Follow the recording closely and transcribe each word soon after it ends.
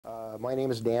My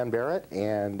name is Dan Barrett,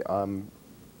 and I'm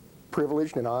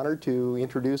privileged and honored to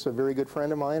introduce a very good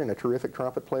friend of mine and a terrific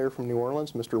trumpet player from New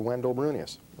Orleans, Mr. Wendell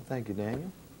Brunious. Well, thank you,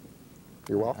 Daniel.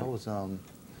 You're welcome. I was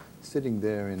sitting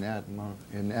there in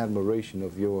admiration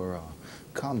of your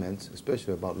comments,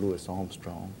 especially about Louis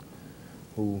Armstrong,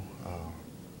 who,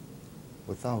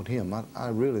 without him, I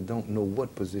really don't know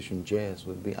what position jazz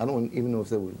would be. I don't even know if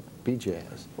there would be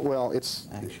jazz. Well, it's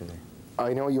actually,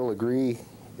 I know you'll agree.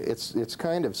 It's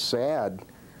kind of sad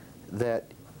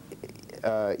that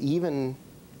even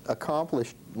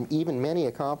many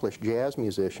accomplished jazz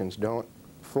musicians don't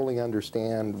fully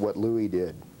understand what Louis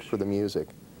did for the music,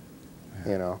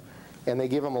 you know. And they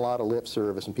give him a lot of lip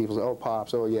service, and people say, "Oh,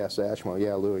 Pops, oh yeah, Satchmo,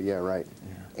 yeah, Louis, yeah, right."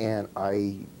 Yeah. And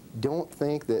I don't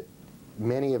think that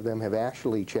many of them have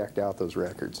actually checked out those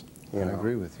records. You know? I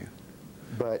agree with you.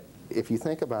 But if you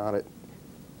think about it,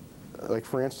 like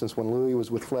for instance, when Louis was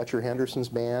with Fletcher Henderson's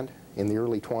band in the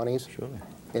early 20s, surely,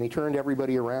 and he turned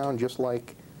everybody around just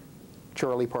like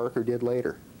Charlie Parker did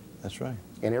later. That's right.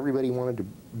 And everybody wanted to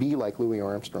be like Louis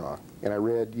Armstrong. And I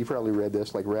read, you probably read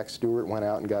this, like Rex Stewart went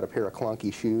out and got a pair of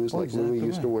clunky shoes like exactly Louis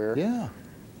used to wear. Yeah.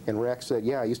 And Rex said,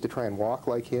 yeah, I used to try and walk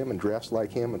like him and dress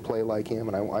like him and play like him,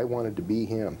 and I wanted to be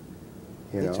him.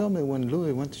 You know? They told me when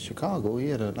Louis went to Chicago, he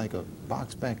had like a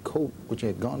box-back coat which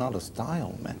had gone out of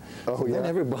style, man. Oh, so yeah. Then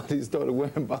everybody started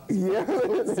wearing box-back yeah,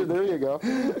 coats. there you go.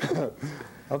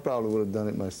 I probably would have done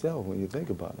it myself when you think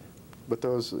about it. But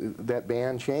that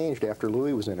band changed after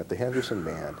Louis was in it, the Henderson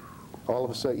band. All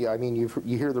of a sudden, yeah, I mean, you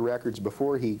hear the records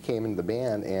before he came into the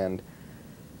band, and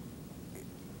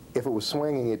if it was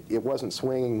swinging, it wasn't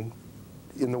swinging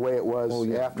in the way it was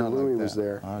after Louis was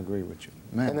there. I agree with you,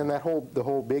 man. And then the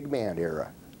whole big band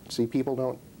era. See, people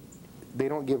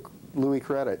don't give Louis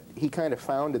credit. He kind of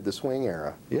founded the swing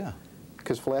era. Yeah.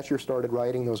 Because Fletcher started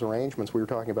writing those arrangements. We were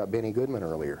talking about Benny Goodman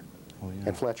earlier. Oh, yeah.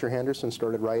 And Fletcher Henderson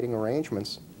started writing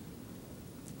arrangements.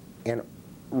 And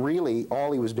really,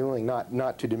 all he was doing,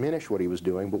 not to diminish what he was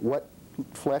doing, but what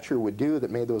Fletcher would do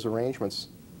that made those arrangements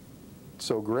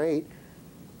so great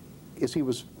is he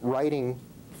was writing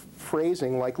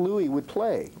phrasing like Louis would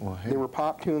play. Well, hey. They were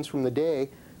pop tunes from the day,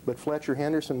 but Fletcher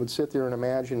Henderson would sit there and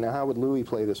imagine, now how would Louis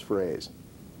play this phrase?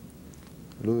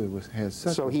 Louis had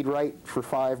such so he'd write for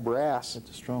 5 brass. Such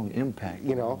a strong impact,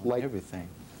 you know, like everything.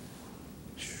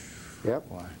 Yep.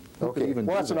 Why? Okay,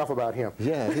 well, that's enough about him.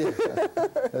 Yeah,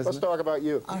 Let's talk about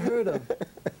you. I heard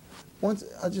once,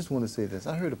 I just want to say this.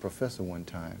 I heard a professor one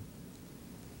time,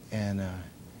 and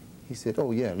he said,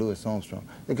 oh yeah, Louis Armstrong.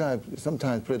 The guy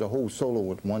sometimes played a whole solo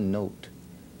with one note.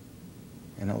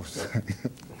 And I was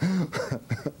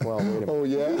well, wait a minute. Oh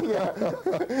yeah?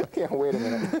 Yeah. Yeah, wait a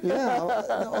minute.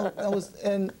 Yeah, I was,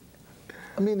 and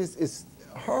I mean, it's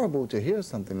horrible to hear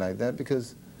something like that,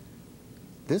 because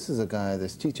this is a guy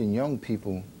that's teaching young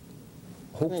people,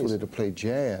 hopefully, to play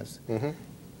jazz. Mm-hmm.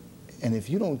 And if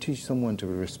you don't teach someone to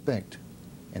respect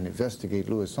and investigate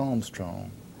Louis Armstrong,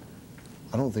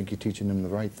 I don't think you're teaching them the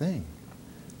right thing.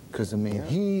 Because, I mean,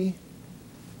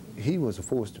 he was a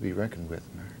force to be reckoned with,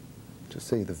 man, to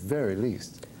say the very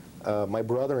least. My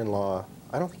brother-in-law,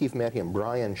 I don't think you've met him,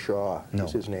 Brian Shaw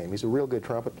is his name. He's a real good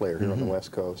trumpet player here on the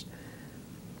West Coast.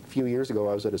 A few years ago,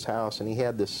 I was at his house, and he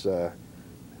had this, well,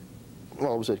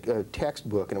 it was a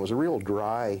textbook, and it was a real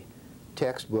dry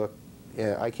textbook.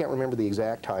 I can't remember the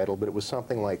exact title, but it was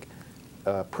something like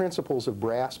Principles of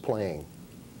Brass Playing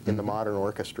in the Modern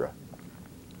Orchestra.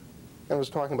 And I was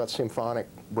talking about symphonic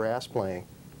brass playing.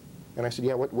 And I said,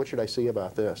 yeah, what should I see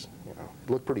about this? You know,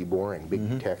 it looked pretty boring,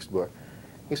 big textbook.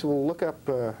 He said, well, look up,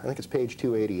 I think it's page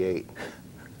 288.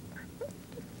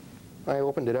 I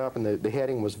opened it up, and the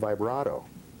heading was vibrato.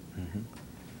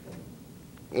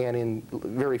 And in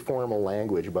very formal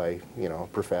language by, you know, a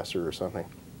professor or something.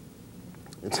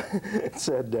 It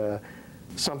said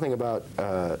something about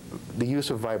the use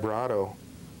of vibrato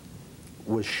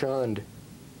was shunned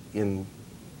in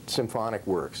symphonic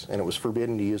works, and it was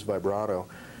forbidden to use vibrato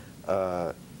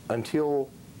until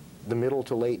the middle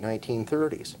to late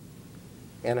 1930s.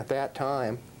 And at that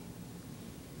time,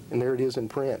 and there it is in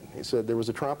print, he said there was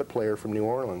a trumpet player from New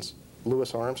Orleans,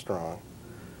 Louis Armstrong,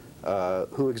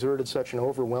 who exerted such an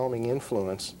overwhelming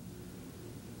influence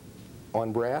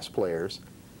on brass players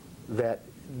that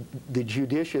the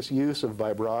judicious use of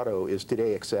vibrato is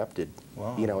today accepted,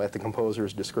 you know, at the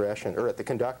composer's discretion, or at the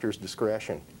conductor's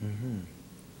discretion.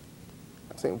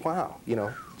 I'm saying, wow, you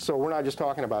know, so we're not just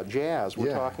talking about jazz,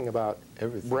 we're talking about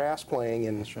brass playing,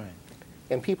 and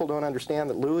and people don't understand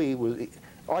that Louis was,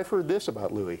 oh, I've heard this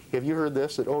about Louis. Have you heard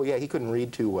this? That, oh yeah, he couldn't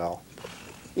read too well.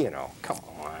 You know, come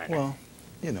on. Well,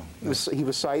 you know. He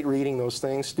was sight reading those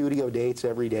things, studio dates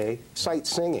every day, sight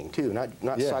singing too,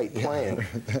 not sight playing.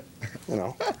 You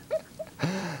know,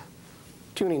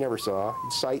 tune he never saw,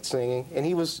 sight singing, and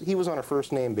he was on a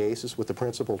first name basis with the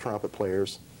principal trumpet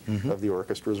players of the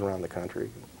orchestras around the country.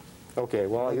 Okay,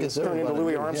 well, it's turning into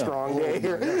Louis Armstrong Day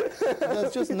here.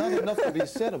 There's just not enough to be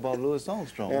said about Louis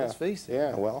Armstrong, let's face it.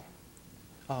 Yeah, well.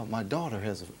 My daughter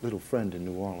has a little friend in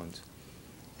New Orleans,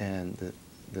 and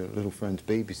the little friend's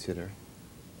babysitter,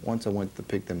 once I went to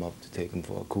pick them up to take them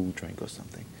for a cool drink or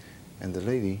something, and the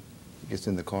lady gets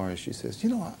in the car and she says, you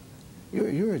know,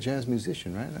 you're a jazz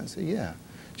musician, right? And I said, yeah.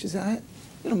 She said,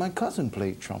 you know, my cousin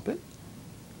played trumpet.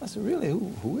 I said, really?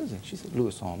 Who is it? She said,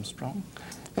 Louis Armstrong.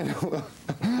 And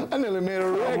I nearly made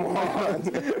a wreck.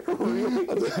 Really?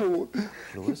 I said,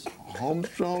 Louis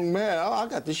Armstrong, man, I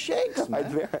got the shakes, man. I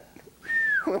bet.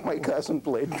 My cousin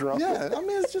played trumpet. Yeah, I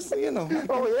mean, it's just, you know.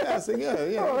 Passing, yeah.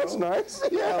 Oh, that's nice.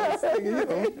 Yeah, I was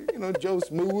thinking, you know, Joe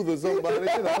Smooth or somebody,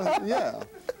 you know. Yeah,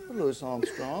 Louis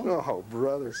Armstrong. Oh,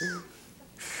 brother.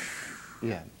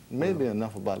 Yeah, maybe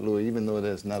enough about Louis, even though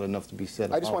there's not enough to be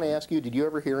said about him. I just want to ask you, did you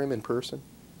ever hear him in person?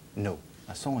 No,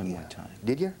 I saw him one time.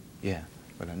 Did you? Yeah,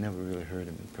 but I never really heard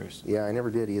him in person. Yeah, I never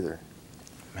did either.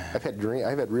 Man. I've had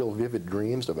real vivid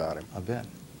dreams about him. I bet.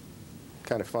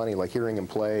 Kind of funny, like hearing him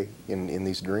play in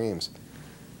these dreams.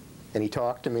 And he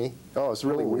talked to me. Oh, it's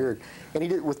really weird. And he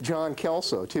did it with John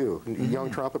Kelso, too, a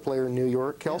young trumpet player in New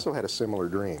York. Kelso had a similar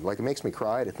dream. Like, it makes me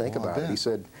cry to think about it. He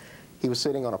said he was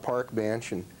sitting on a park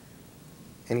bench, and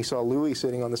he saw Louis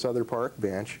sitting on this other park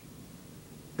bench.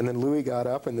 And then Louis got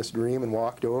up in this dream and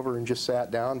walked over and just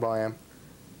sat down by him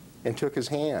and took his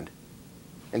hand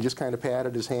and just kind of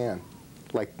patted his hand.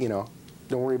 Like, you know,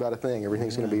 don't worry about a thing.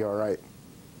 Everything's going to be all right.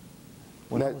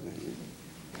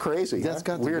 Crazy. That's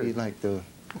got Weird. to be like the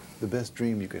best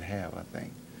dream you could have, I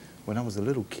think. When I was a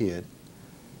little kid,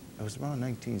 it was around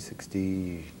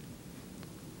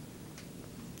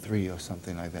 1963 or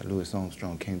something like that, Louis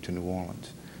Armstrong came to New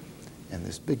Orleans. And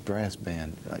this big brass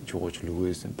band, like George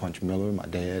Lewis and Punch Miller, my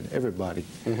dad, everybody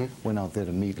went out there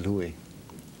to meet Louis.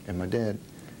 And my dad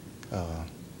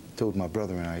told my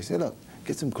brother and I, he said, look,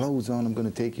 get some clothes on, I'm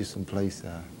going to take you someplace,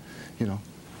 you know.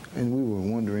 And we were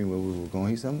wondering where we were going.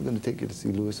 He said, I'm going to take you to see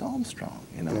Louis Armstrong.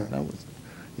 You know, that was,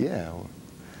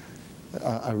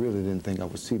 I really didn't think I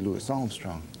would see Louis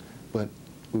Armstrong. But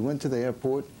we went to the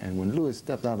airport, and when Louis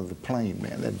stepped out of the plane,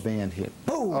 man, that band hit,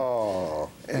 boom! Oh,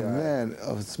 and man,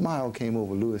 a smile came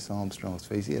over Louis Armstrong's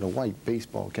face. He had a white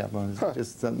baseball cap on,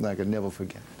 just something I could never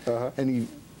forget. And he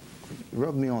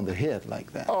rubbed me on the head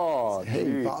like that. Oh,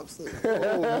 hey, Pops. Oh,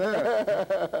 man.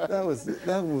 That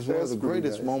was one of the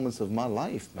greatest moments of my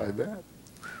life, man. I bet.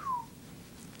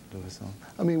 Louis Armstrong.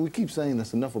 I mean, we keep saying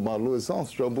that's enough about Louis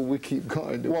Armstrong, but we keep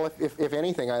going. Well, if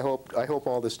anything, I hope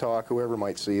all this talk, whoever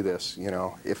might see this, you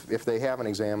know, if they haven't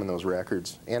examined those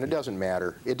records, and it doesn't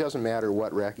matter. It doesn't matter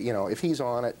what record, you know, if he's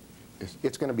on it,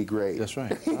 it's going to be great. That's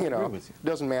right. You know, it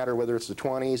doesn't matter whether it's the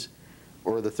 20s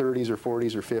or the 30s or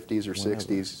 40s or 50s or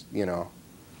 60s, you know.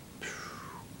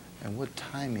 And what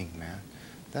timing, man.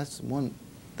 That's one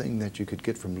thing that you could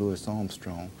get from Louis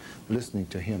Armstrong, listening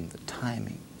to him, the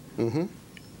timing.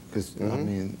 Because, I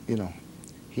mean, you know,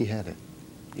 he had it.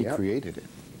 He created it,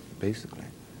 basically.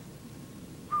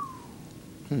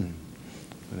 But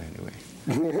anyway.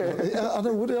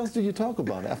 What else did you talk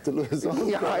about after Louis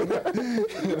Armstrong?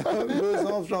 You know, Louis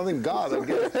Armstrong and God, I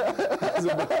guess.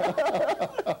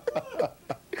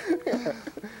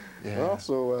 Well,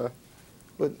 so...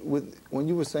 But when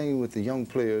you were saying with the young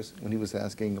players, when he was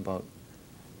asking about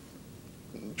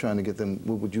trying to get them,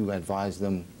 what would you advise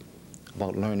them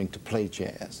about learning to play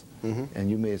jazz? And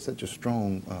you made such a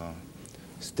strong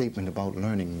statement about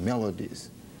learning melodies.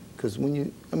 Because when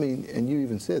you, I mean, and you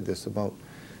even said this about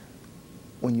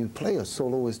when you play a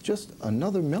solo, it's just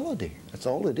another melody. That's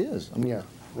all it is. I mean, a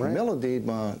melody,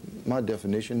 my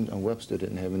definition, Webster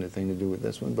didn't have anything to do with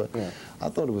this one, but I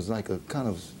thought it was like a kind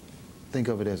of, think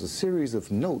of it as a series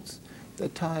of notes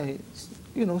that tie,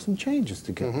 you know, some changes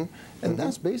together. And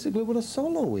that's basically what a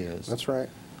solo is. That's right.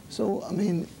 So, I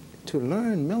mean, to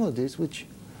learn melodies, which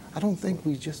I don't think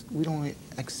we don't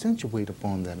accentuate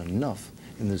upon that enough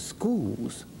in the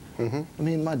schools. I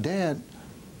mean, my dad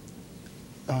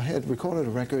had recorded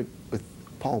a record with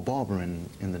Paul Barber in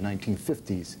the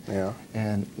 1950s.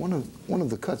 And one of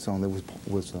the cuts on there was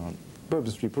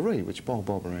Bourbon Street Parade, which Paul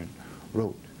Barber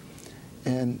wrote.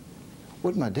 And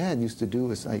what my dad used to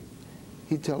do is, like,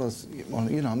 he'd tell us, well,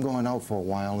 you know, I'm going out for a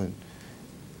while, and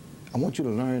I want you to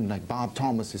learn, like, Bob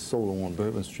Thomas's solo on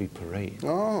Bourbon Street Parade.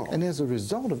 And as a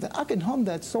result of that, I can hum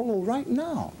that solo right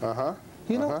now.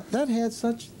 You know, that had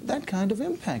that kind of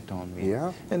impact on me.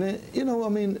 Yeah. And then, you know, I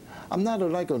mean, I'm not a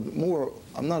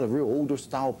real older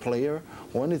style player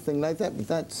or anything like that, but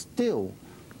that still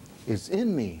is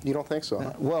in me. You don't think so?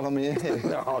 Huh? Well, I mean,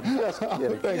 no, just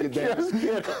kidding. Thank you, Dan. Just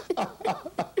kidding.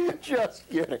 Just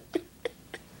kidding.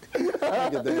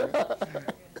 Thank you, Dan.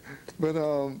 But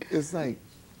it's like,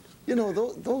 you know,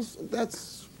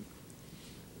 that's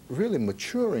really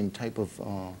maturing type of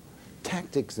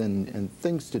tactics and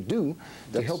things to do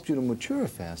to help you to mature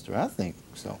faster, I think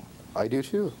so. I do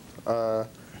too.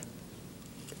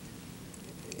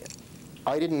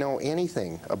 I didn't know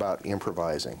anything about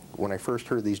improvising when I first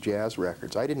heard these jazz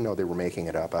records. I didn't know they were making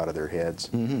it up out of their heads.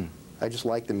 Mm-hmm. I just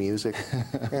liked the music,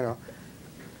 you know.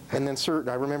 And then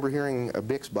I remember hearing a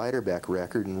Bix Beiderbecke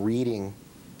record and reading,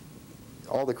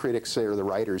 all the critics say, or the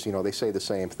writers, you know, they say the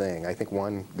same thing. I think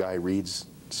one guy reads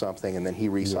something and then he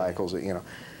recycles it, you know.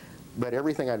 But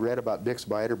everything I'd read about Bix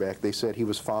Beiderbecke, they said he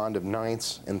was fond of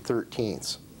ninths and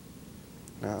 13ths.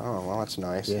 Oh, well, that's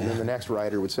nice. Yeah. And then the next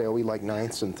writer would say, oh, we like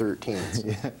ninths and 13ths.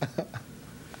 Yeah.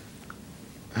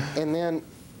 And then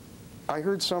I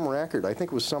heard some record, I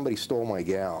think it was Somebody Stole My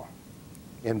Gal,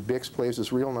 and Bix plays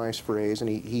this real nice phrase, and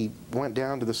he went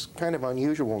down to this kind of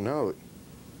unusual note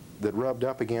that rubbed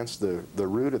up against the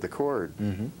root of the chord.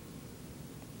 Mm-hmm.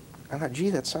 I thought, gee,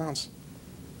 it sounds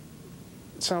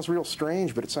real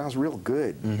strange, but it sounds real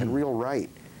good and real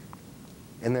right.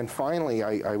 And then finally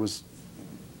I was,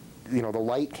 you know, the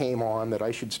light came on that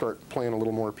I should start playing a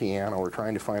little more piano or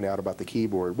trying to find out about the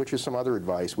keyboard, which is some other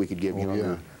advice we could give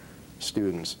younger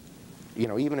students. You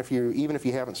know, even if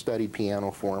you haven't studied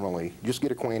piano formally, just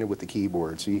get acquainted with the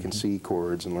keyboard so you can see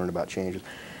chords and learn about changes.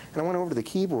 And I went over to the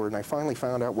keyboard and I finally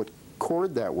found out what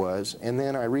chord that was, and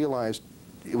then I realized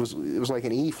it was like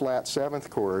an E flat 7th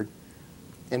chord,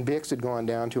 and Bix had gone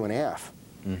down to an F.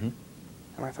 Mm-hmm.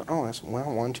 And I thought, oh, that's,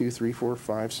 well, 1, 2, 3, 4,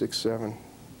 5, 6, 7,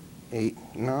 8,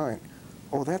 9.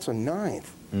 Oh, that's a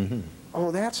ninth. Mm-hmm.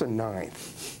 Oh, that's a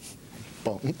ninth.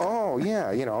 Oh,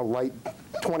 yeah, you know,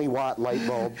 20-watt light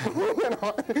bulb.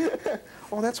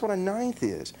 Oh, that's what a ninth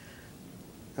is.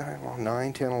 Well,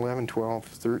 9, 10, 11, 12,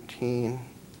 13.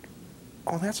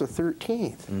 Oh, that's a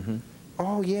 13th. Mm-hmm.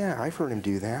 Oh, yeah, I've heard him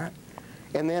do that.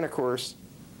 And then, of course,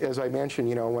 as I mentioned,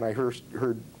 you know, when I first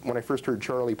heard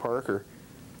Charlie Parker,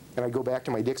 and I go back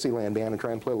to my Dixieland band and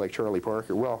try and play like Charlie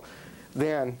Parker. Well,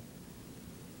 then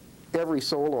every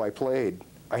solo I played,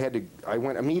 I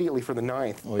went immediately for the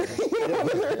ninth. Oh, yeah.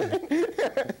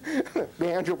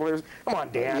 Banjo players, come on,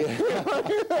 Dan. Yeah.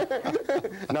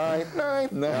 Ninth,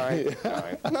 ninth, ninth,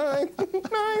 ninth,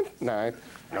 ninth,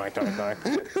 ninth,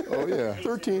 ninth. Oh, yeah.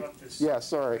 13. Yeah,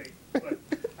 sorry. But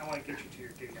I want to get you to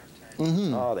your gig on time.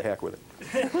 Mm-hmm. Oh, the heck with it.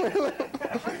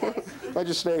 I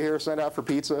just stay here, send out for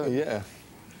pizza. Yeah.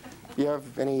 You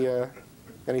have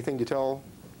anything to tell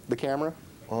the camera?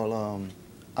 Well,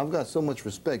 I've got so much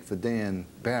respect for Dan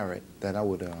Barrett that I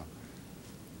would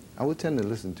tend to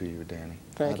listen to you, Danny.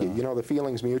 Thank you. You know, the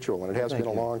feeling's mutual, and it has been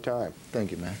a long time.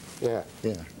 Thank you, man. Yeah.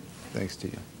 Yeah. Thanks to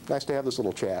you. Nice to have this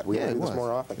little chat. We gotta do this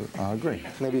more often. I agree.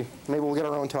 Maybe we'll get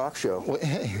our own talk show. Well,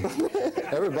 hey,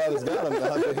 everybody's got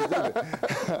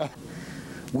them.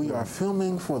 We are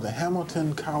filming for the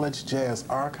Hamilton College Jazz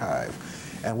Archive,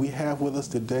 and we have with us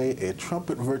today a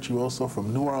trumpet virtuoso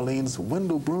from New Orleans,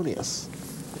 Wendell Brunious.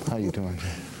 How you doing?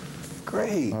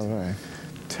 Great. All right.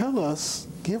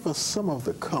 Give us some of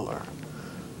the color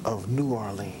of New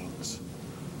Orleans.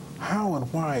 How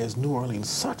and why is New Orleans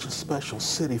such a special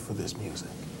city for this music?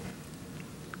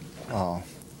 Oh,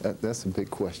 that's a big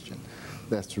question.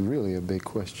 That's really a big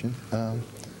question.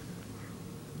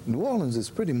 New Orleans is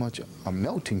pretty much a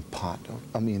melting pot.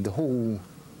 I mean,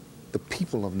 the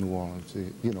people of New Orleans,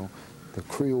 you know, the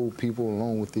Creole people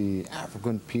along with the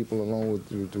African people, along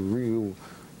with the real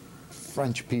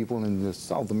French people and the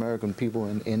South American people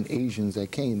and Asians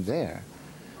that came there.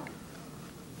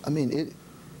 I mean,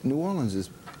 New Orleans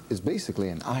is basically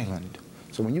an island.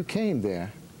 So when you came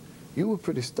there, you were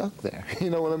pretty stuck there. You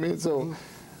know what I mean? So,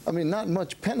 I mean, not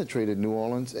much penetrated New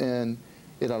Orleans, and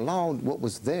it allowed what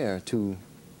was there to,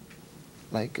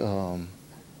 like,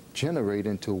 generate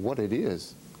into what it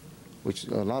is, which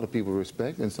a lot of people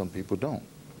respect and some people don't.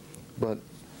 But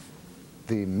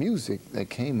the music that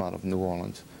came out of New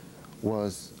Orleans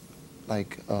was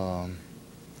like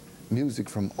music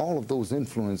from all of those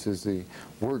influences, the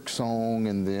work song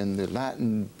and the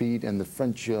Latin beat and the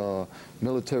French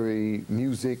military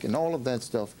music and all of that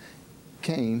stuff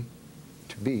came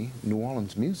to be New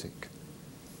Orleans music.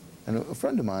 And a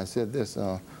friend of mine said this,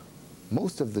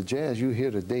 most of the jazz you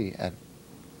hear today at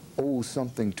Old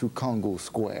Something to Congo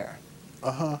Square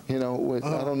You know,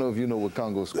 I don't know if you know what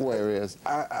Congo Square is.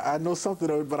 I know something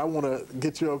of it, but I want to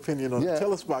get your opinion on it. Yeah.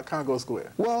 Tell us about Congo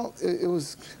Square. Well, it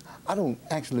was, I don't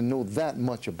actually know that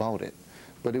much about it,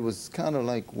 but it was kind of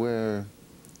like where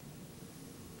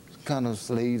kind of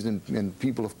slaves and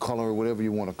people of color, or whatever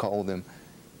you want to call them,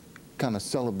 kind of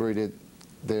celebrated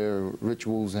their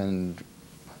rituals and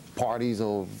parties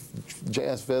or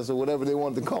jazz fest or whatever they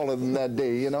wanted to call it in that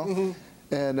day, you know?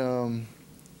 And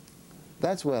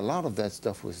that's where a lot of that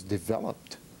stuff was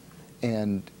developed.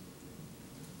 And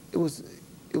it was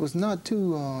not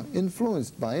too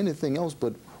influenced by anything else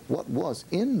but what was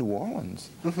in New Orleans,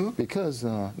 because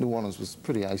New Orleans was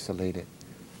pretty isolated.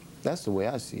 That's the way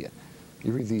I see it.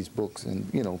 You read these books and,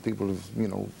 you know, people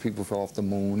fell off the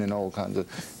moon and all kinds of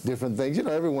different things. You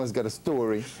know, everyone's got a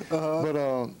story.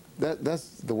 But that's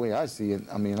the way I see it.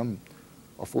 I mean, I'm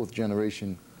a fourth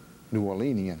generation New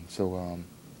Orleanian, so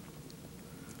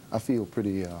I feel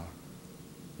pretty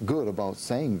good about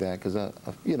saying that, because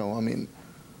you know, I mean,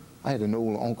 I had an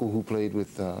old uncle who played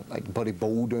with like Buddy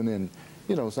Bolden, and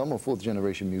you know, so I'm a fourth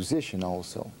generation musician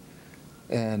also,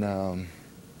 and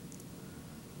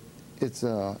it's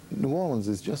New Orleans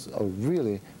is just a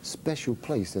really special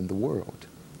place in the world.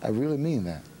 I really mean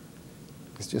that.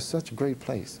 It's just such a great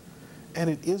place. And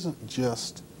it isn't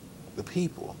just the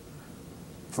people.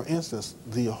 For instance,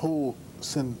 the whole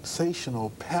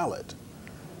sensational palette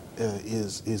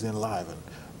is enlivened.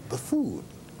 The food.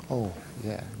 Oh,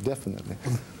 yeah, definitely.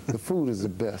 The food is the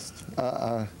best.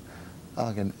 I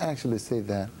can actually say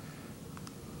that.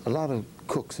 A lot of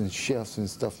cooks and chefs and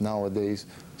stuff nowadays,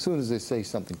 as soon as they say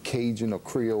something Cajun or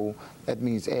Creole, that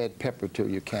means add pepper till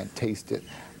you can't taste it.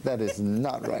 That is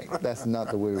not right. That's not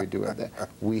the way we do it.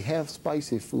 We have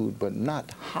spicy food, but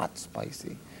not hot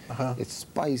spicy. It's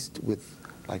spiced with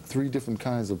like 3 different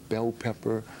kinds of bell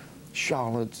pepper,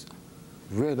 shallots,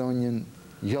 red onion,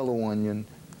 yellow onion,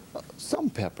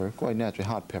 some pepper, quite naturally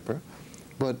hot pepper,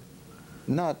 but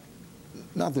not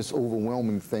this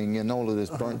overwhelming thing and all of this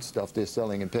burnt stuff they're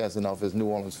selling and passing off as New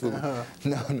Orleans food.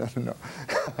 No.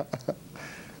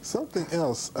 Something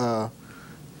else, the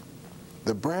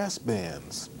brass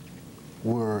bands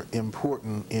were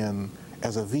important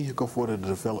as a vehicle for the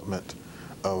development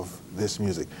of this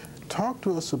music. Talk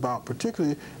to us about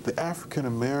particularly the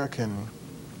African-American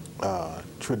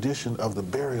tradition of the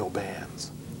burial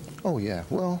bands. Oh, yeah.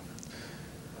 Well,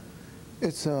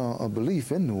 it's a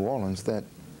belief in New Orleans that,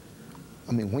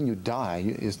 I mean, when you die,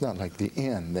 it's not like the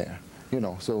end there, you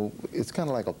know. So it's kind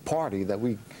of like a party that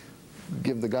we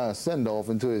give the guy a send-off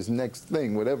into his next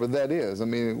thing, whatever that is. I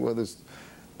mean, whether it's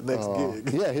next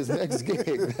gig. Yeah, his next gig.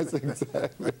 That's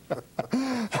exactly.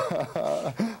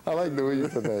 I like the way you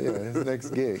put that. Yeah, his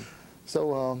next gig.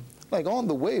 So, like on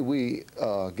the way, we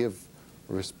give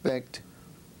respect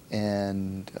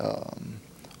and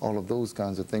all of those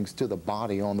kinds of things to the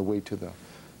body on the way to the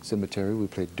cemetery. We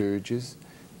play dirges.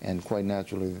 And quite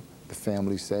naturally, the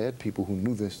family's sad. People who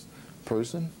knew this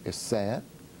person is sad.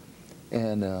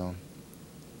 And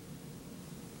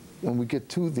when we get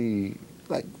to the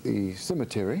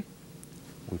cemetery,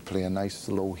 we play a nice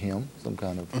slow hymn, some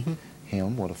kind of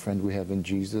hymn, What a Friend We Have in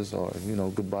Jesus, or, you know,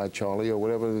 Goodbye Charlie, or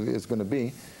whatever it's going to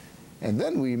be. And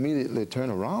then we immediately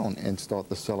turn around and start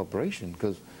the celebration,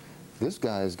 because this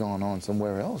guy has gone on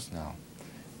somewhere else now.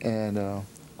 And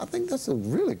I think that's a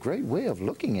really great way of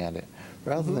looking at it,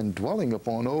 rather than dwelling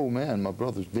upon, oh man, my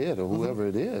brother's dead, or whoever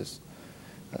it is.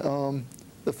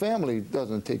 The family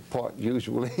doesn't take part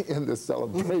usually in the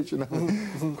celebration,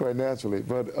 quite naturally,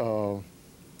 but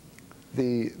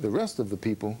the rest of the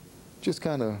people just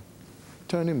kind of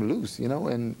turn him loose, you know,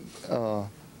 and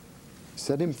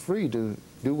set him free to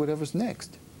do whatever's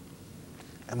next.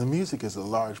 And the music is a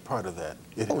large part of that.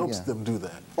 It helps them do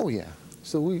that. Oh, yeah.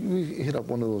 So we hit up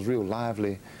one of those real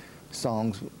lively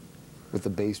songs with the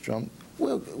bass drum.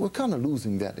 Well, we're kind of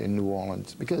losing that in New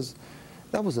Orleans, because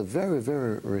that was a very,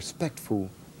 very respectful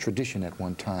tradition at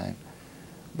one time.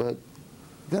 But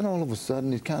then all of a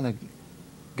sudden it kind of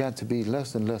got to be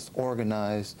less and less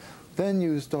organized. Then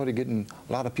you started getting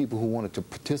a lot of people who wanted to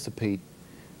participate,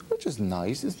 which is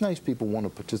nice. It's nice people want to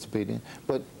participate in.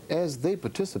 But as they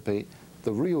participate,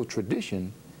 the real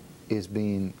tradition is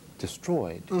being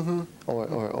destroyed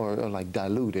or like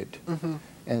diluted.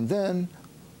 And then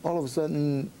all of a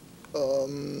sudden,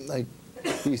 like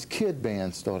these kid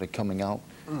bands started coming out.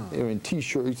 They were in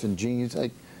T-shirts and jeans.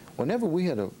 Like whenever we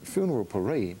had a funeral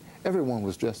parade, everyone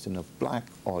was dressed in a black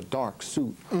or dark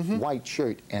suit, white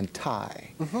shirt and tie,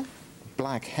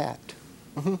 black hat.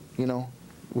 You know,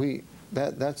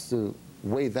 that's the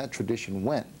way that tradition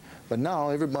went. But now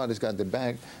everybody's got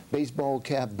the baseball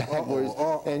cap backwards,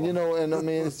 and you know, and I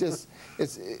mean, it's just,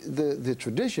 the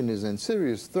tradition is in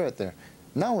serious threat there.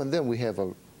 Now and then we have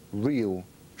a real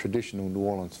traditional New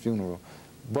Orleans funeral,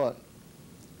 but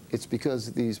it's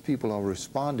because these people are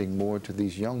responding more to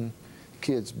these young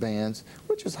kids' bands,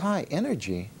 which is high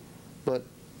energy, but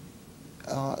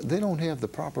they don't have the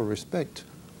proper respect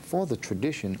for the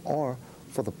tradition or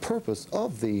for the purpose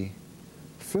of the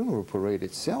funeral parade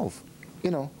itself,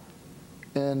 you know.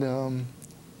 And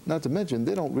not to mention,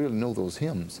 they don't really know those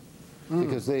hymns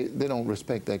because they don't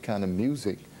respect that kind of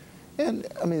music. And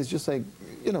I mean, it's just like,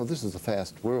 you know, this is a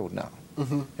fast world now.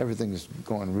 Everything is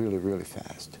going really, really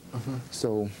fast.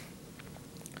 So,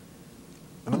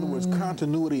 in other words,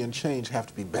 continuity and change have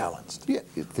to be balanced. Yeah,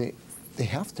 they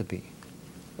have to be.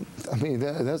 I mean,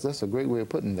 that's a great way of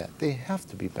putting that. They have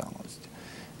to be balanced.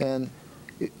 And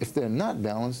if they're not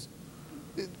balanced,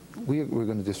 we're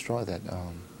going to destroy that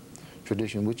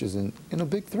tradition, which is in a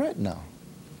big threat now.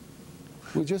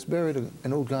 We just buried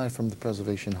an old guy from the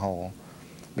Preservation Hall,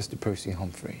 Mr. Percy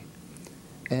Humphrey.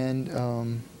 And,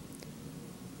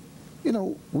 you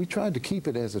know, we tried to keep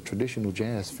it as a traditional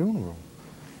jazz funeral,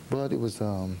 but it was,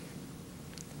 a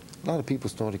lot of people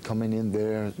started coming in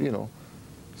there, you know,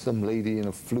 some lady in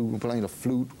a flute, playing a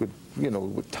flute with, you know,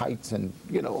 with tights and,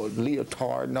 you know,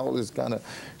 leotard and all this kind of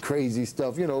crazy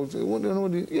stuff, you know,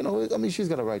 I mean, she's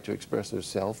got a right to express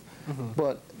herself,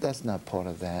 but that's not part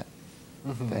of that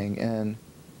thing. And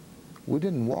we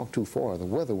didn't walk too far. The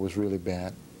weather was really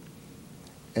bad.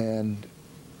 And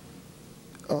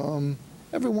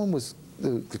everyone was,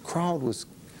 the crowd was,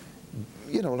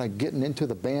 you know, like getting into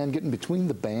the band, getting between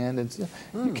the band, and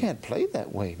you can't play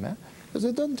that way, man. Because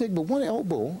it doesn't take but one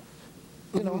elbow,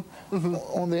 you know,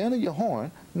 on the end of your horn,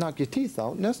 knock your teeth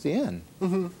out, and that's the end.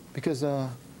 Because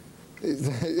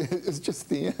it's just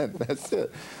the end, that's it.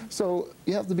 So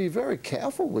you have to be very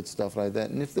careful with stuff like that.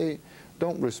 And if they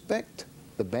don't respect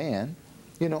the band,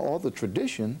 you know, or the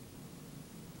tradition,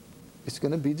 it's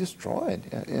going to be destroyed.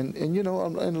 And you know,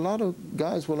 and a lot of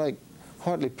guys were like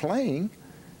hardly playing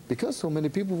because so many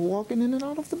people were walking in and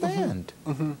out of the band.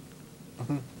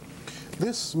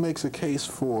 This makes a case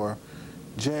for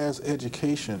jazz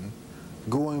education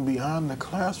going beyond the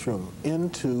classroom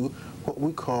into what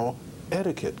we call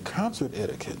etiquette, concert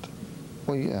etiquette.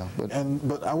 Well, yeah.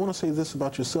 But I want to say this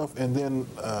about yourself and then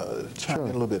chime in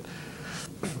a little bit.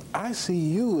 I see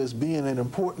you as being an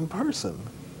important person,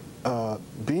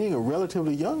 being a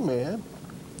relatively young man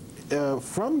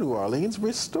from New Orleans,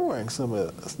 restoring some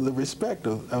of the respect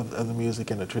of the music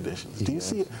and the traditions. Do you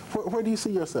see, where do you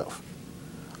see yourself?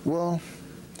 Well,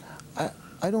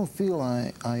 I don't feel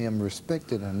I am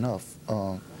respected enough.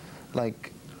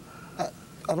 Like,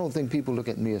 I don't think people look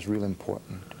at me as real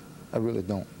important. I really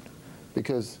don't.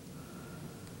 Because,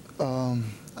 I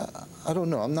don't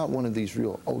know, I'm not one of these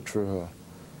real ultra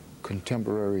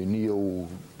contemporary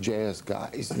neo-jazz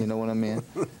guys, you know what I mean?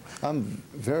 I'm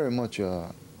very much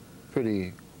a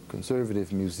pretty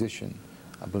conservative musician.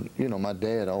 You know, my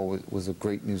dad always was a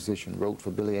great musician, wrote for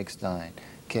Billy Eckstine,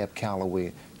 Cab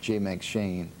Calloway, J.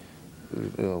 McShane,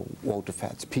 Walter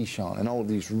Fats Pichon, and all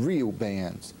these real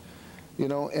bands, you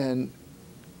know, and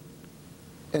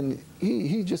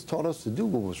he just taught us to do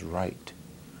what was right.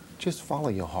 Just follow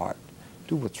your heart.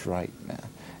 Do what's right, man.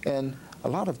 And a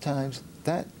lot of times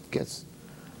that gets,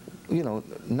 you know,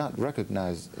 not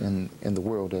recognized in the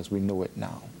world as we know it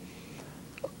now.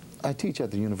 I teach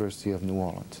at the University of New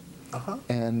Orleans.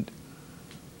 And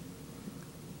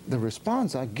the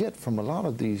response I get from a lot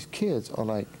of these kids are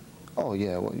like, oh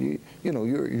yeah, well, you know,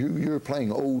 you're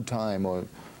playing old time or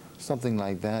something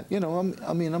like that. You know,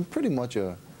 I mean, I'm pretty much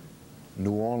a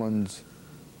New Orleans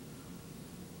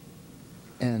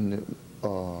and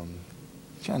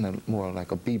kind of more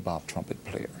like a bebop trumpet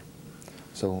player.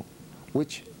 So,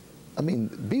 which, I mean,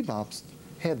 bebops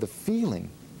had the feeling,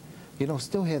 you know,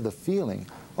 still had the feeling.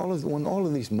 When all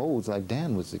of these modes, like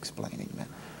Dan was explaining, man,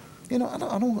 you know,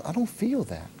 I don't feel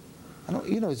that. I don't,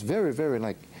 you know, it's very, very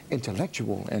like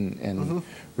intellectual and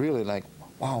really like,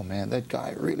 wow, man, that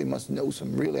guy really must know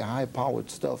some really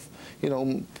high-powered stuff, you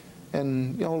know,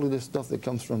 and you know, all of this stuff that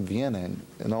comes from Vienna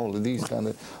and all of these kind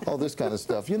of, all this kind of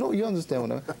stuff. You know, you understand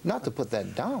what I mean? Not to put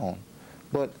that down,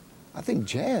 but I think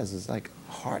jazz is like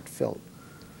heartfelt.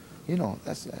 You know,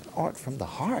 that's art from the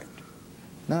heart,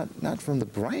 not from the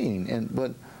brain.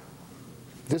 But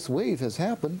this wave has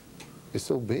happened. It's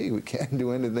so big we can't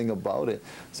do anything about it.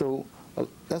 So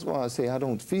that's why I say I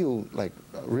don't feel like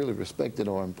really respected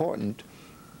or important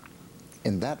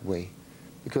in that way,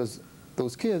 because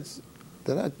those kids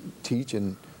that I teach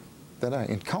and that I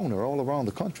encounter all around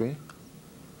the country,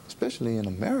 especially in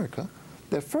America,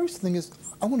 their first thing is,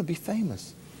 I want to be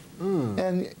famous.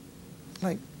 And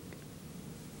like,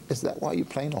 is that why you're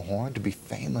playing a horn, to be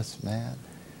famous, man?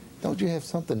 Don't you have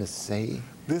something to say?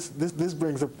 This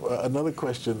brings up another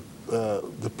question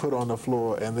to put on the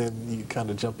floor, and then you kind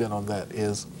of jump in on that,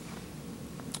 is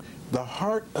the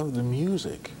heart of the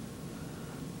music.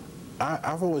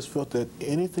 I've always felt that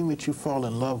anything that you fall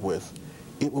in love with,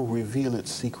 it will reveal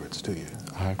its secrets to you.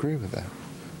 I agree with that.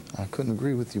 I couldn't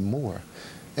agree with you more.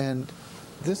 And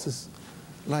this is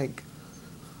like,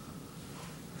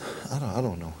 I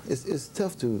don't know. It's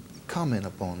tough to comment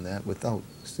upon that without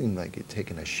seeming like you're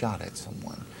taking a shot at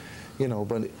someone, you know.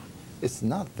 But it's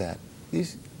not that.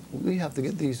 We have to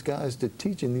get these guys to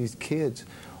teaching these kids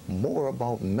more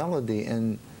about melody,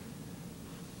 and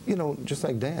you know, just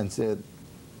like Dan said,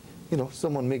 you know,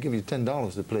 someone may give you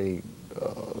 $10 to play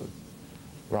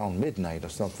around midnight or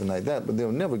something like that, but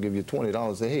they'll never give you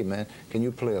 $20. Say, hey man, can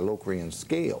you play a Locrian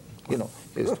scale? You know,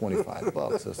 it's 25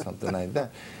 bucks or something like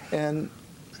that. And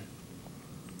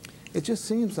it just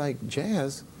seems like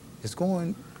jazz is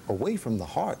going away from the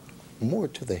heart, more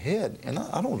to the head, and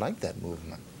I don't like that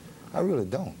movement. I really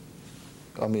don't.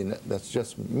 I mean, that's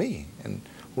just me, and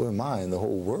who am I in the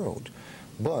whole world?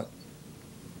 But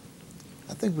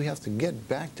I think we have to get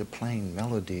back to playing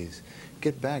melodies,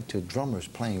 get back to drummers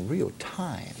playing real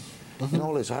time, and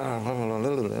all this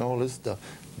and all this stuff.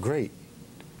 Great,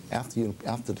 after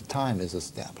the time is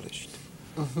established,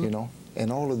 you know. And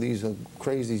all of these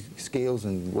crazy scales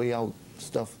and way out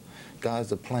stuff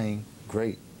guys are playing,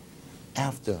 great,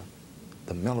 after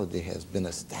the melody has been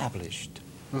established.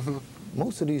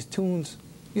 Most of these tunes,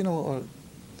 you know,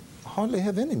 hardly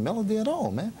have any melody at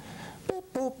all, man.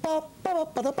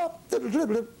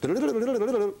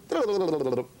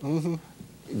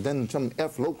 Then some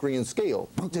F Locrian scale,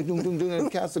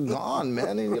 and cats are gone,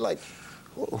 man, and you're like,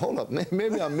 hold up,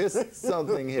 maybe I missed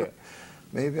something here.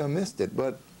 Maybe I missed it,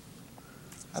 but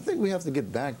I think we have to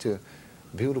get back to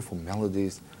beautiful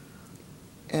melodies,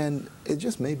 and it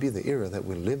just may be the era that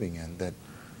we're living in, that,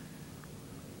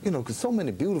 you know, because so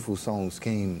many beautiful songs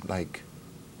came like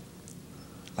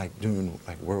during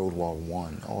like World War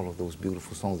I, all of those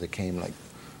beautiful songs that came like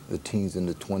the teens and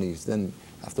the 20s. Then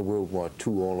after World War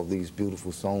II, all of these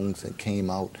beautiful songs that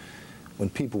came out when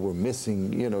people were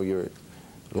missing, you know, your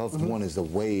loved one is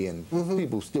away, and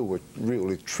people still were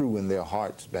really true in their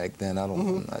hearts back then.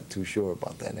 I'm not too sure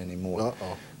about that anymore.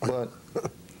 But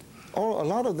a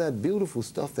lot of that beautiful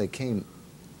stuff that came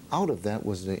out of that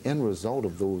was the end result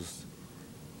of those,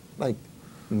 like,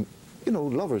 you know,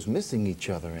 lovers missing each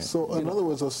other. And, so in other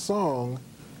words, a song,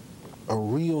 a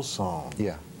real song,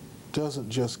 doesn't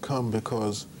just come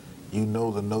because you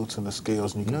know the notes and the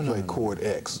scales and you can play chord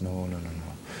X. No.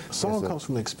 Song comes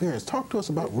from experience. Talk to us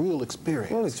about real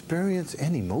experience. Well, experience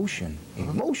and emotion.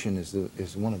 Emotion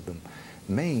is one of the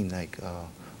main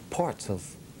parts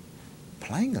of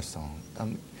playing a song.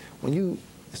 When you,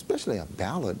 especially a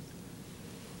ballad,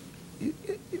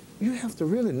 you have to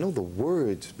really know the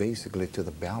words basically to the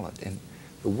ballad, and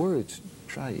the words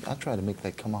I try to make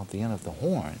that come out the end of the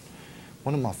horn.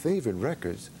 One of my favorite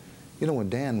records, you know, when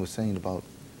Dan was saying about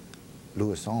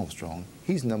Louis Armstrong,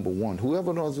 he's #1.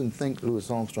 Whoever doesn't think Louis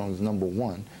Armstrong is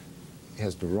 #1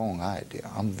 has the wrong idea.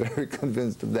 I'm very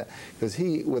convinced of that, because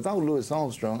without Louis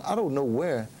Armstrong, I don't know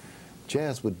where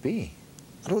jazz would be.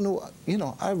 I don't know, you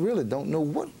know, I really don't know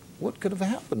what could have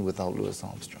happened without Louis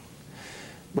Armstrong.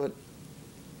 But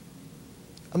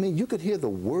I mean, you could hear the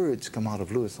words come out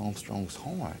of Louis Armstrong's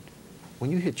horn.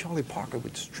 When you hear Charlie Parker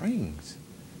with strings,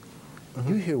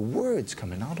 you hear words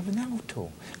coming out of an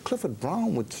alto. Clifford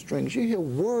Brown with strings, you hear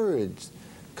words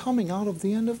coming out of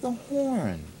the end of the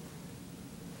horn.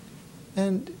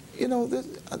 And, you know,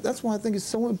 that's why I think it's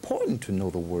so important to know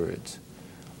the words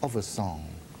of a song.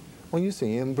 When you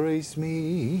say, embrace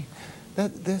me,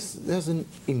 there's an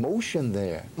emotion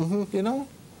there, you know,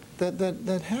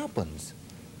 that happens.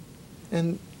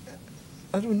 And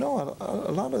I don't know,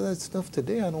 a lot of that stuff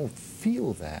today, I don't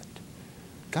feel that.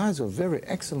 Guys are very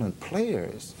excellent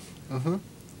players.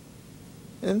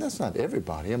 And that's not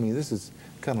everybody. I mean, this is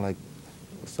kind of like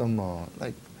some,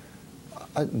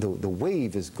 the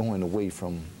wave is going away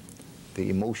from the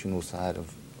emotional side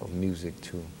of music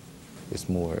to its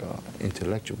more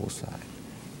intellectual side.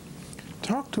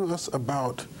 Talk to us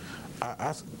about,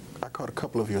 I caught a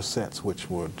couple of your sets which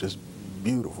were just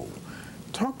beautiful.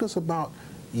 Talk to us about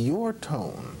your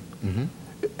tone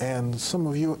and some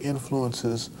of your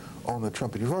influences on the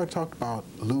trumpet. You've already talked about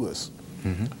Louis,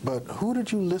 but who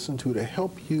did you listen to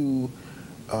help you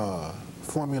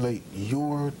formulate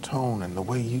your tone and the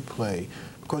way you play?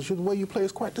 Because the way you play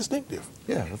is quite distinctive.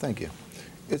 Yeah, well, thank you.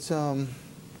 It's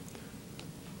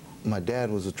my dad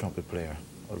was a trumpet player,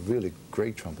 a really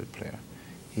great trumpet player.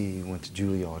 He went to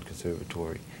Juilliard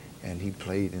Conservatory, and he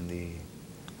played in the,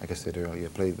 like I said earlier,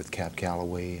 played with Cap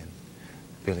Calloway and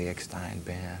Billy Eckstine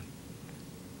Band,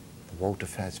 the Walter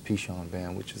Fats Pichon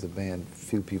Band, which is a band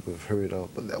few people have heard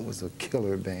of, but that was a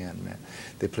killer band, man.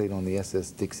 They played on the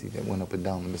SS Dixie that went up and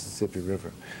down the Mississippi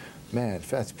River. Man,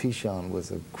 Fats Pichon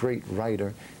was a great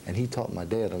writer, and he taught my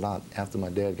dad a lot after my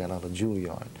dad got out of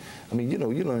Juilliard. I mean, you know,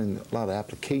 you learn a lot of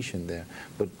application there,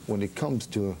 but when it comes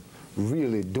to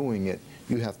really doing it,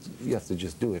 you have to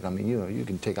just do it. I mean, you know, you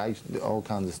can take all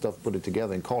kinds of stuff, put it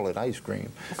together, and call it ice cream,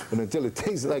 but until it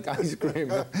tastes like ice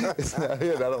cream, it's not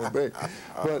it, I don't think.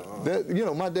 But that, you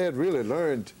know, my dad really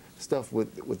learned stuff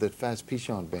with the Fats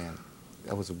Pichon Band.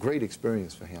 That was a great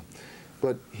experience for him.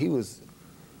 But he was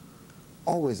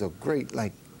always a great,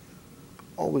 like,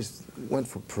 always went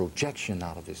for projection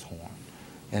out of his horn.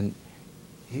 And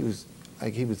he was,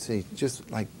 like he would say,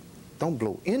 just like, don't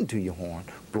blow into your horn,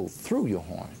 blow through your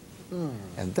horn.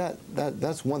 And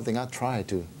that's one thing I try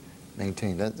to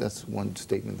maintain. That's one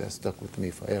statement that stuck with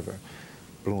me forever,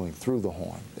 blowing through the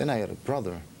horn. Then I had a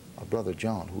brother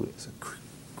John, who is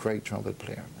a great trumpet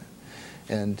player, man.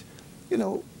 And, you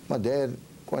know, my dad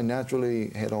quite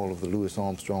naturally had all of the Louis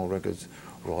Armstrong records,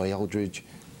 Roy Eldridge,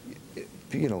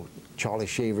 you know, Charlie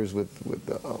Shavers with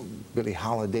Billie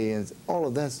Holiday and all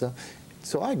of that stuff.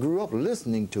 So I grew up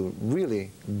listening to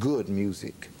really good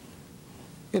music.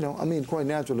 You know, I mean, quite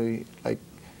naturally, like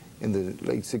in the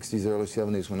late 60s, early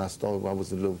 70s, when I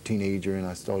was a little teenager and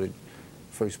I started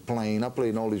first playing. I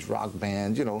played in all these rock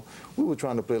bands, you know. We were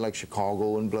trying to play like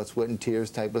Chicago and Blood, Sweat, and Tears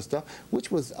type of stuff,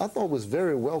 which was, I thought was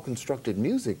very well-constructed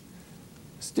music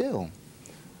still.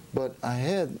 But I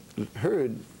had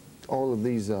heard all of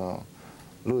these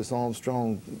Louis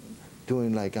Armstrong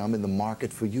doing like I'm in the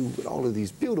market for you, with all of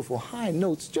these beautiful high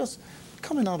notes just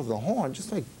coming out of the horn,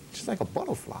 just like a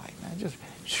butterfly, man, just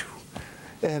shoo.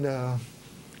 And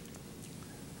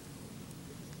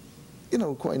you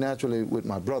know, quite naturally with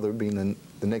my brother being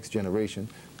the next generation,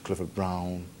 Clifford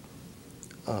Brown,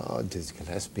 Dizzy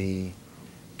Gillespie,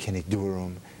 Kenny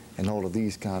Durham, and all of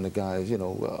these kind of guys, you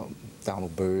know,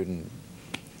 Donald Byrd and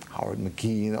Howard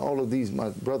McGee, and all of these, my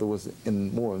brother was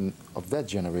in more of that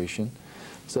generation.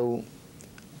 So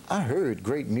I heard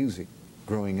great music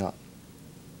growing up.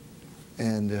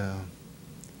 And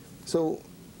so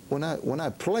when I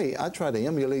play, I try to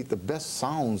emulate the best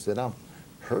sounds that I've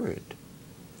heard.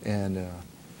 And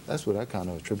that's what I kind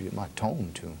of attribute my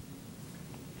tone to.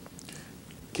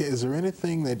 Okay, is there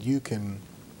anything that you can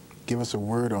give us a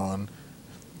word on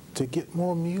to get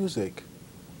more music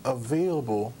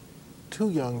available to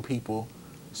young people,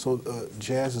 so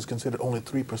jazz is considered only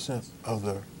 3% of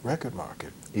the record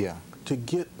market? Yeah. To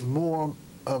get more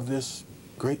of this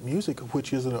great music,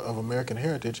 which is of American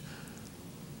heritage,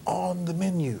 on the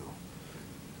menu?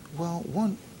 Well,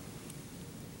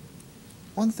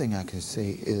 one thing I can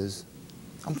say is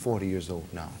I'm 40 years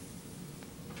old now.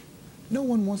 No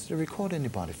one wants to record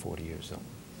anybody 40 years old.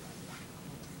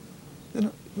 You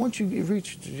know, once you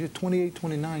reach you're 28,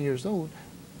 29 years old,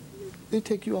 they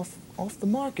take you off the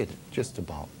market just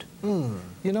about. You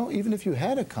know, even if you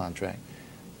had a contract.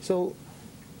 So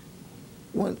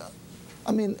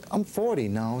I mean, I'm 40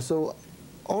 now, so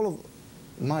all of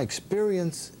my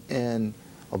experience and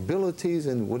abilities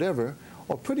and whatever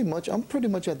are I'm pretty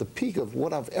much at the peak of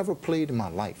what I've ever played in my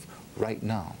life right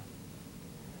now.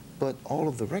 But all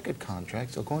of the record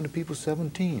contracts are going to people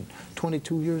 17,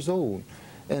 22 years old.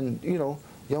 And, you know,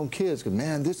 young kids go,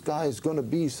 man, this guy is going to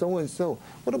be so-and-so.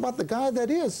 What about the guy that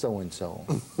is so-and-so?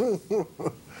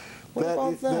 What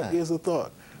about that? That is a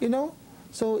thought. You know?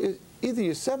 So either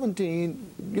you're 17,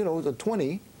 you know, or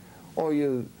 20, or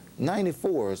you're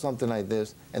 94 or something like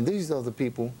this, and these are the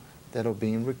people that are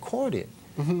being recorded.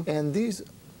 And that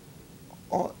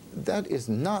is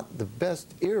not the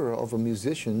best era of a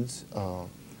musician's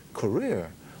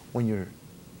career when you're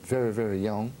very, very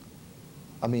young.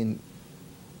 I mean,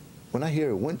 when I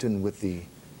hear Winton with the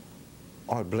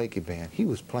Art Blakey Band, he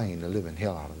was playing the living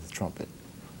hell out of the trumpet.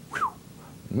 Whew.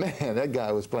 Man, that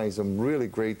guy was playing some really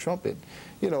great trumpet.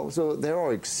 You know, so there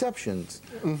are exceptions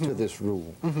to this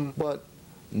rule. But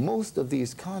most of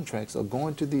these contracts are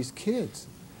going to these kids.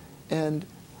 And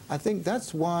I think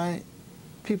that's why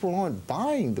people aren't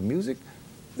buying the music.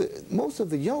 Most of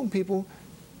the young people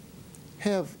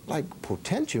have, like,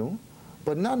 potential,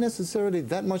 but not necessarily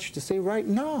that much to say right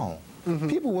now.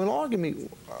 People will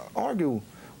argue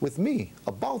with me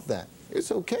about that.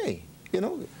 It's okay, you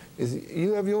know.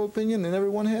 You have your opinion and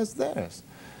everyone has theirs.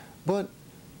 But,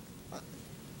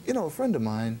 you know, a friend of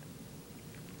mine,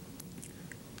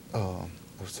 a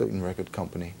certain record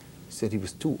company, He said he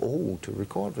was too old to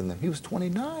record with them. He was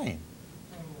 29.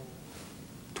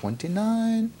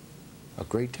 29, a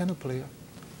great tenor player.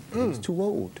 He was too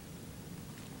old.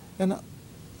 And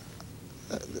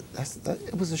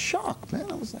it was a shock, man.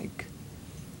 I was like,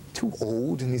 too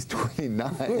old and he's 29,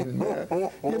 man.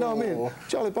 You know what I mean?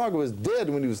 Charlie Parker was dead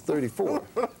when he was 34.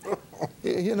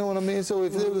 You know what I mean? So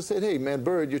if they would have said, hey, man,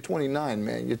 Bird, you're 29,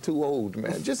 man, you're too old,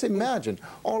 man. Just imagine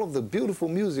all of the beautiful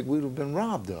music we would have been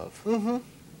robbed of.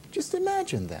 Just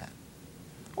imagine that.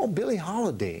 Oh, Billie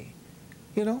Holiday,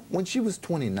 you know, when she was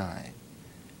 29,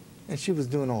 and she was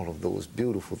doing all of those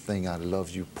beautiful things, I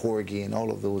Love You, Porgy, and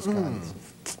all of those kinds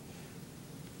of...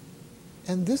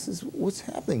 And this is what's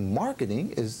happening.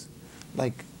 Marketing is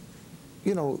like,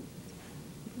 you know,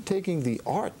 taking the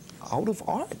art out of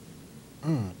art.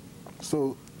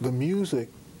 So the music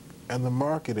and the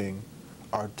marketing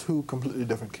are two completely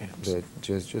different camps. They're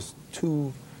just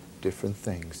two different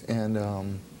things.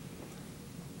 And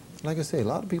like I say, a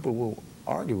lot of people will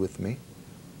argue with me,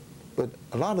 but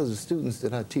a lot of the students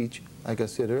that I teach, like I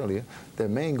said earlier, their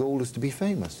main goal is to be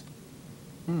famous.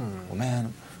 Well,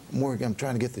 man, I'm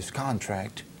trying to get this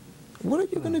contract. What are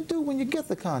you going to do when you get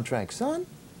the contract, son?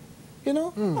 You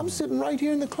know, I'm sitting right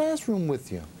here in the classroom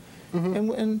with you.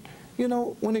 And you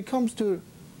know, when it comes to,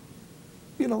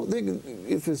 you know,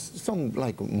 if it's some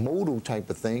like modal type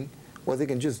of thing, where they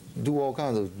can just do all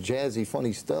kinds of jazzy,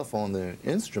 funny stuff on their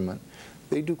instrument,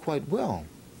 they do quite well.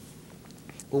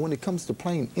 But when it comes to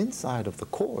playing inside of the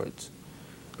chords,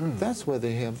 that's where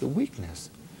they have the weakness.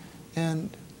 And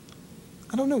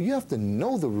I don't know, you have to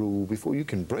know the rule before you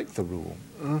can break the rule.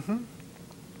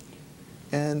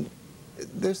 And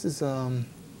this is, I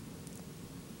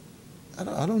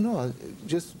don't know, I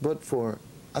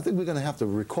think we're going to have to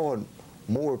record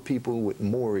more people with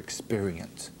more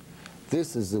experience.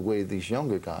 This is the way these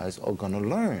younger guys are going to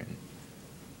learn,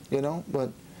 you know?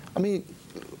 But, I mean,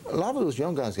 a lot of those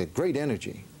young guys get great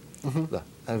energy. Look,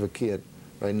 I have a kid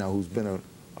right now who's been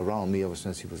around me ever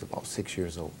since he was about 6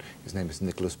 years old. His name is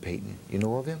Nicholas Payton. You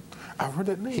know of him? I've heard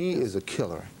that name. He is a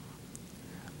killer.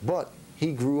 But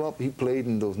he grew up, he played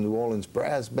in those New Orleans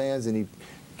brass bands, and he,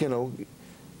 you know,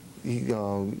 he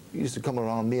used to come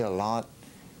around me a lot.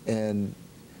 And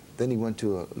then he went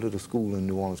to a little school in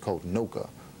New Orleans called NOCA,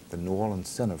 the New Orleans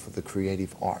Center for the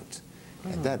Creative Arts.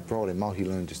 And that brought him out. He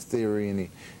learned his theory, and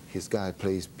his guy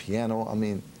plays piano. I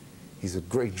mean, he's a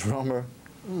great drummer.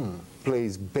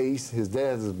 Plays bass. His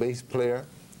dad's a bass player.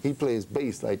 He plays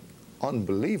bass like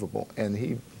unbelievable, and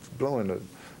he's blowing the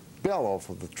bell off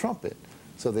of the trumpet.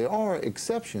 So there are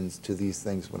exceptions to these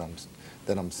things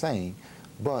that I'm saying,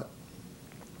 but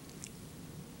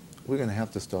we're going to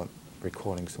have to start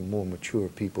recording some more mature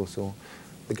people so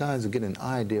the guys will get an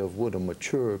idea of what a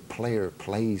mature player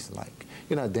plays like.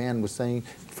 You know, Dan was saying,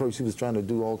 first he was trying to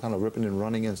do all kind of ripping and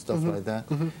running and stuff like that,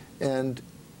 and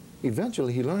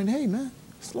eventually he learned, hey, man,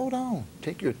 slow down,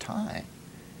 take your time,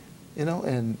 you know,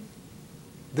 and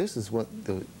this is what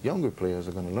the younger players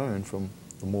are going to learn from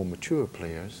the more mature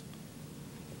players.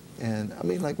 And I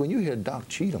mean, like when you hear Doc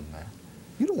Cheatham, man,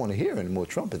 you don't want to hear any more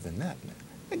trumpet than that, man.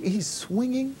 Like, he's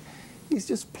swinging, he's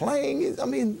just playing. I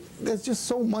mean, there's just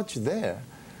so much there,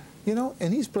 you know,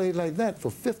 and he's played like that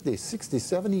for 50, 60,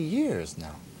 70 years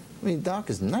now. I mean, Doc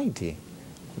is 90,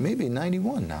 maybe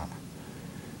 91 now.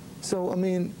 So, I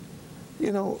mean,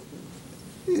 you know,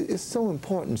 it's so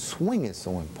important. Swing is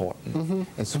so important.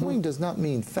 And swing does not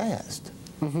mean fast.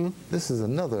 This is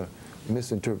another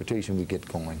misinterpretation we get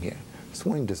going here.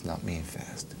 Swing does not mean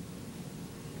fast.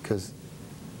 Because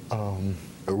a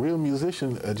real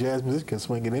musician, a jazz musician, can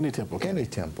swing in any tempo. Any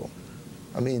tempo.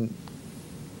 I mean,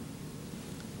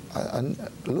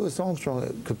 Louis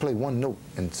Armstrong could play one note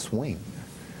and swing.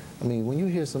 I mean, when you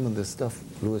hear some of the stuff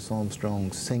Louis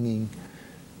Armstrong singing,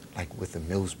 like with the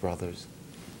Mills Brothers,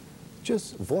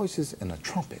 just voices and a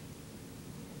trumpet.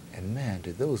 And man,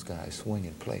 did those guys swing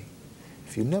and play.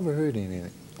 If you never heard any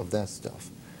of that stuff,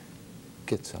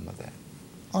 get some of that.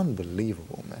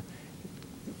 Unbelievable, man.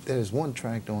 There's one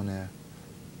track on there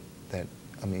that,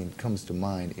 I mean, comes to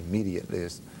mind immediately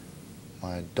is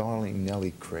My Darling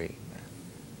Nellie Craig, man.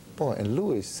 Boy, and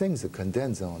Louis sings the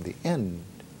cadenza on the end.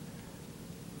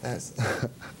 That's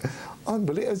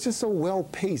unbelievable. It's just so well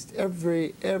paced.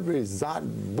 Every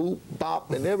zot, boop,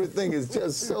 bop, and everything is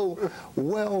just so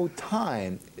well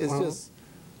timed. It's just,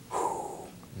 whew,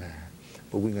 man.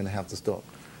 But we're going to have to start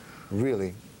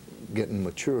really getting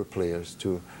mature players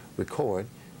to record.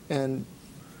 And,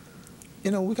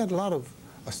 you know, we got a lot of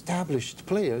established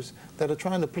players that are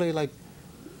trying to play like,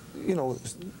 you know,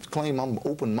 claim I'm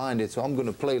open-minded, so I'm going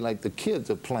to play like the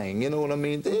kids are playing. You know what I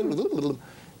mean?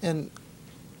 And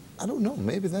I don't know,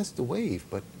 maybe that's the wave,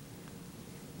 but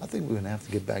I think we're going to have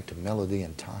to get back to melody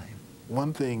and time.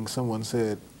 One thing someone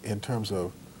said in terms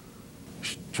of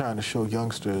trying to show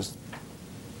youngsters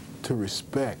to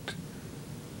respect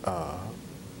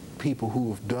people who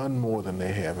have done more than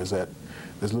they have is that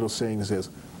this little saying that says,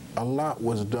 a lot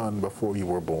was done before you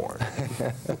were born.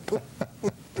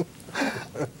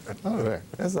 All right.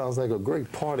 That sounds like a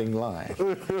great parting line.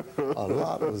 A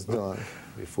lot was done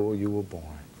before you were born.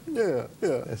 Yeah,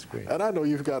 yeah. That's great. And I know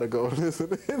you've got to go. Listen,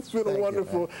 it's been Thank a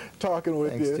wonderful talking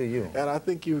with Thanks you. to you. And I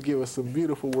think you've given us some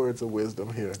beautiful words of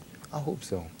wisdom here. I hope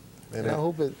so. And And I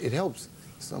hope it helps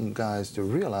some guys to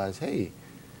realize, hey,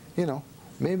 you know,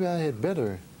 maybe I had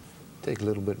better take a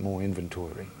little bit more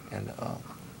inventory and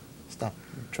stop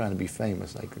trying to be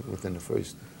famous like within the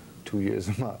first 2 years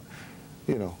of my,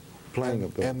 you know, playing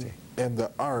ability. And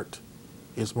the art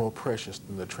is more precious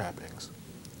than the trappings.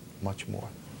 Much more.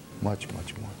 Much,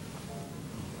 much more.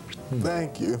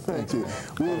 Thank you, thank you.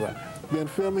 We've been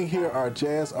filming here our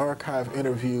Jazz Archive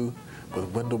interview with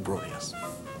Wendell Brunious.